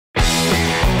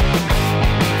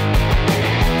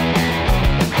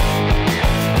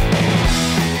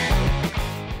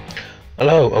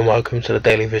Hello and welcome to the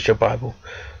Daily Visual Bible.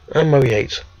 I'm Murray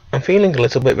Yates. I'm feeling a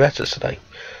little bit better today,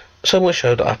 so much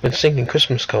so that I've been singing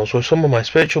Christmas carols with some of my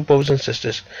spiritual brothers and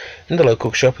sisters in the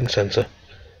local shopping centre.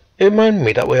 It reminded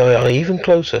me that we are even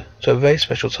closer to a very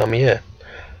special time of year.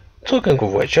 Talking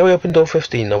of which, shall we open door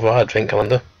 15 of our Advent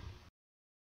calendar?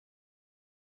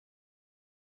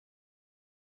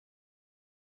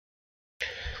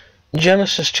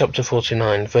 Genesis chapter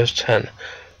 49 verse 10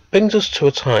 brings us to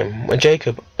a time when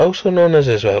Jacob, also known as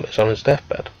Israel, is on his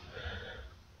deathbed,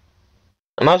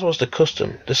 and as was the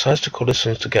custom, decides to call his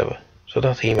sons together so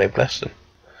that he may bless them.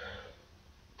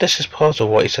 This is part of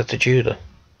what he said to Judah.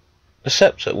 The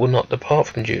sceptre will not depart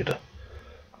from Judah,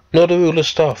 nor the ruler's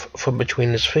staff from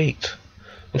between his feet,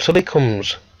 until he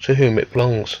comes to whom it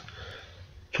belongs.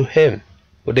 To him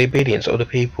will the obedience of the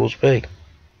peoples be.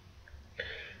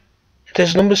 It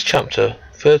is Numbers chapter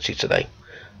 30 today.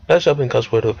 Let's open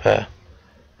God's word with prayer.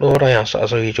 Lord, I ask that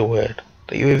as I read your word,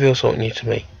 that you reveal something new to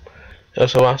me. I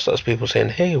also ask that as people say and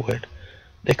hear your word,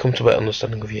 they come to a better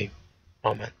understanding of you.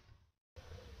 Amen.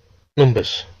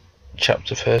 Numbers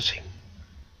chapter 30.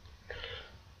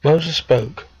 Moses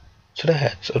spoke to the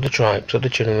heads of the tribes of the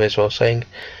children of Israel, saying,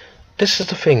 This is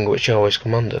the thing which Yahweh has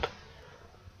commanded.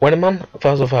 When a man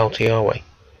vows a vow to Yahweh,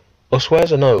 or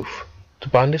swears an oath to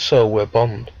bind his soul with a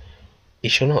bond, he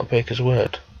shall not break his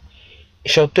word. He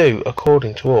shall do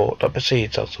according to all that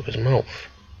proceeds out of his mouth.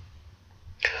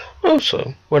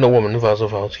 Also, when a woman vows a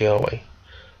vow to Yahweh,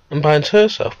 and binds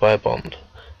herself by a bond,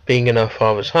 being in her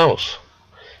father's house,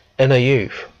 in her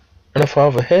youth, and her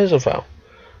father hears a vow,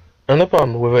 and a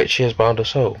bond with which she has bound her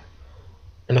soul,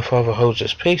 and her father holds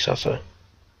his peace at her,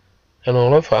 and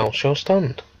all her vows shall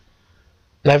stand,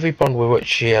 and every bond with which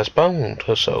she has bound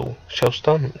her soul shall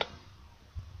stand.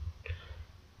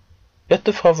 Yet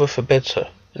the father forbids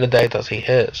her in the day that he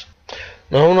hears.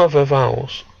 None of her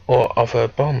vows or of her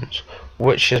bonds with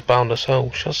which she has bound her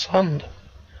soul shall stand.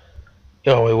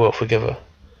 Yahweh will forgive her,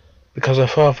 because her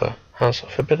father has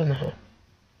forbidden her.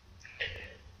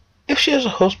 If she has a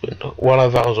husband while her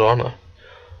vows are on her,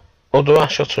 or the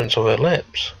rash utterance of her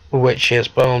lips with which she has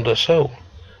bound her soul,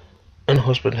 and her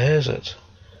husband hears it,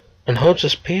 and holds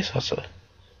his peace at her,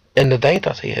 in the day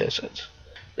that he hears it,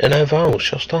 then her vows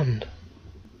shall stand,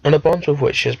 and the bonds with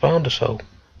which she has bound her soul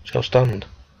shall stand.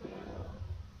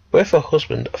 But if her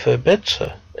husband forbids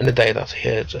her in the day that he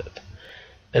hears it,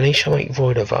 then he shall make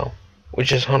void her vow,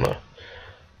 which is on her,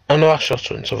 and the rash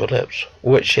utterance of her lips,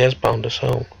 with which she has bound her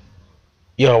soul.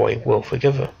 Yahweh will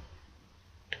forgive her.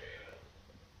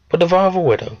 But the vow of a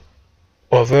widow,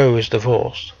 or of her who is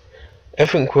divorced,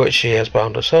 everything with which she has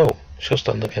bound her soul shall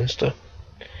stand against her.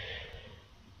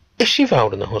 If she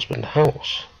vowed in her husband's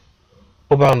house,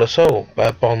 or bound her soul by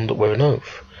a bond with an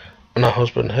oath, and her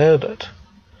husband heard it,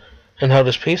 and held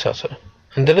his peace at her,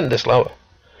 and didn't disallow her,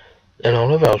 then all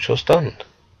her vows shall stand,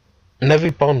 and every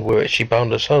bond with which she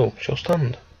bound her soul shall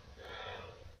stand.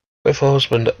 But if her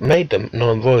husband made them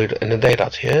null and void in the day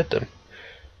that he heard them,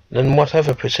 then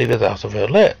whatever proceeded out of her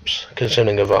lips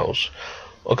concerning her vows,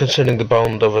 or concerning the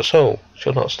bond of her soul,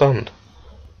 shall not stand.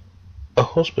 Her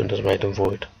husband has made them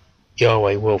void.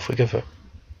 Yahweh will forgive her.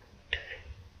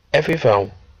 Every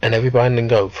vow and every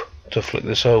binding oath to afflict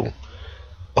the soul,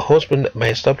 a husband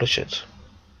may establish it,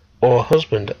 or a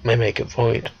husband may make it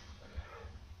void.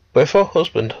 But if her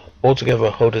husband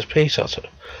altogether hold his peace at her,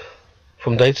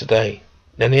 from day to day,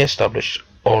 then he established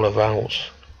all her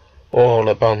vows, or all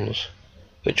her bonds,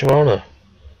 which are on her.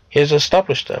 He has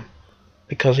established them,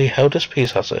 because he held his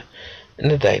peace at her in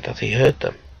the day that he heard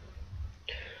them.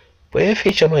 But if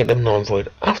he shall make them null and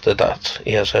void after that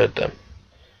he has heard them,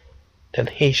 then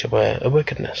he shall bear a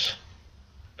wickedness.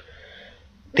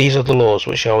 These are the laws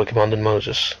which Yahweh commanded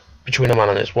Moses, between a man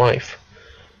and his wife,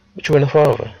 between a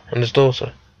father and his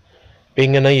daughter,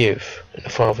 being in her youth in the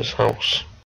father's house.